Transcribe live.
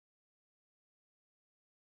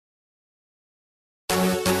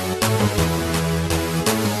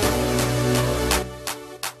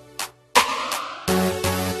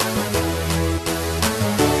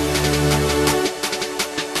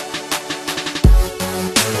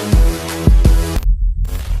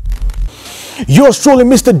You're strolling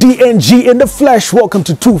Mr. DNG in the flesh. Welcome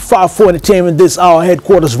to 254 Entertainment. This our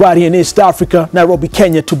headquarters right here in East Africa, Nairobi,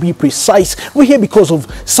 Kenya to be precise. We're here because of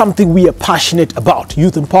something we are passionate about,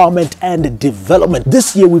 youth empowerment and development.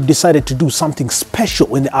 This year we've decided to do something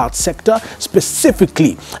special in the arts sector,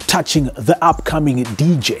 specifically touching the upcoming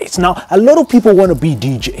DJs. Now, a lot of people want to be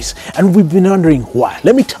DJs and we've been wondering why.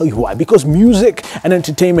 Let me tell you why. Because music and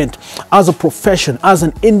entertainment as a profession, as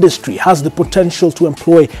an industry, has the potential to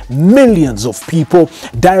employ millions of people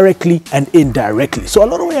directly and indirectly. So a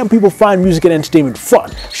lot of young people find music and entertainment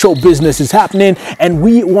fun. Show business is happening and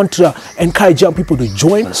we want to encourage young people to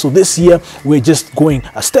join. So this year we're just going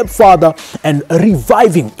a step further and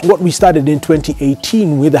reviving what we started in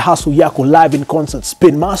 2018 with the Hustle Yako Live in Concert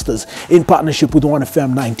Spin Masters in partnership with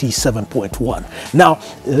 1FM 97.1. Now,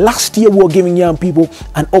 last year we were giving young people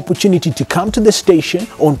an opportunity to come to the station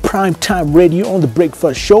on prime time radio on the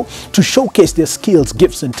breakfast show to showcase their skills,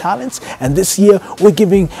 gifts and talents. And this year we're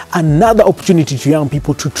giving another opportunity to young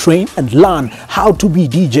people to train and learn how to be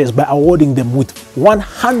DJs by awarding them with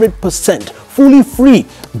 100% fully free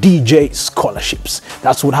DJ scholarships.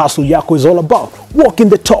 That's what Hustle Yako is all about. Walking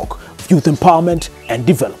the talk of youth empowerment and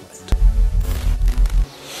development.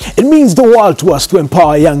 It means the world to us to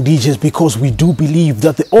empower young DJs because we do believe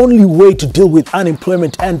that the only way to deal with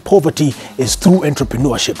unemployment and poverty is through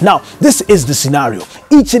entrepreneurship. Now, this is the scenario.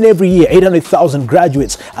 Each and every year, 800,000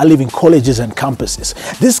 graduates are leaving colleges and campuses.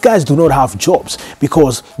 These guys do not have jobs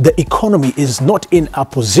because the economy is not in a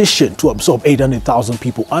position to absorb 800,000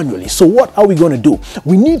 people annually. So what are we going to do?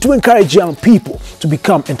 We need to encourage young people to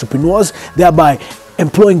become entrepreneurs, thereby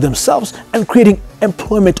employing themselves and creating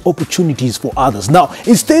employment opportunities for others. Now,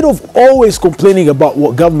 instead of always complaining about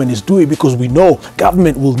what government is doing, because we know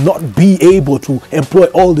government will not be able to employ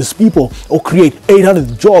all these people or create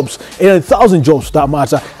 800,000 jobs for that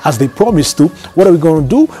matter, as they promised to, what are we going to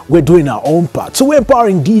do? We're doing our own part. So we're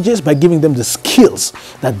empowering DJs by giving them the skills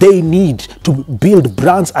that they need to build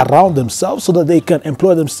brands around themselves so that they can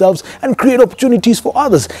employ themselves and create opportunities for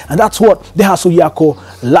others. And that's what the Hustle Yako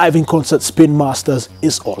Live in Concert Spin Masters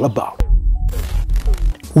is all about.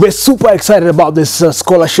 We're super excited about these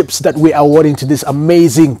scholarships that we're awarding to this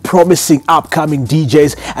amazing, promising, upcoming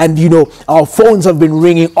DJs. And you know, our phones have been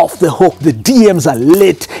ringing off the hook. The DMs are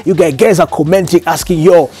lit. You guys are commenting, asking,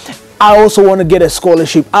 yo, I also want to get a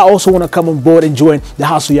scholarship. I also want to come on board and join the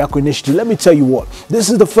Hustle Yako initiative. Let me tell you what, this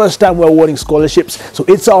is the first time we're awarding scholarships. So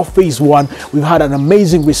it's our phase one. We've had an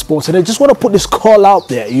amazing response. And I just want to put this call out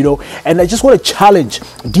there, you know, and I just want to challenge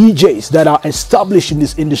DJs that are established in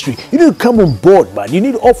this industry. You need to come on board, man. You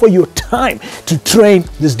need to offer your time to train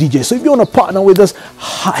this DJ. So if you want to partner with us,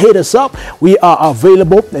 hit us up. We are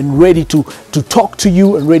available and ready to talk to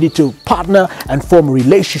you and ready to partner and form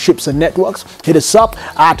relationships and networks. Hit us up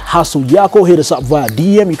at Hustle Yako. Hit us up via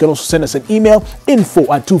DM. You can also send us an email,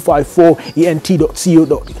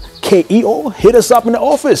 info@254ent.co.ke, or hit us up in the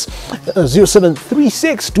office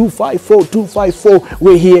 0736 254 254.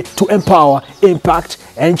 We're here to empower, impact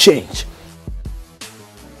and change.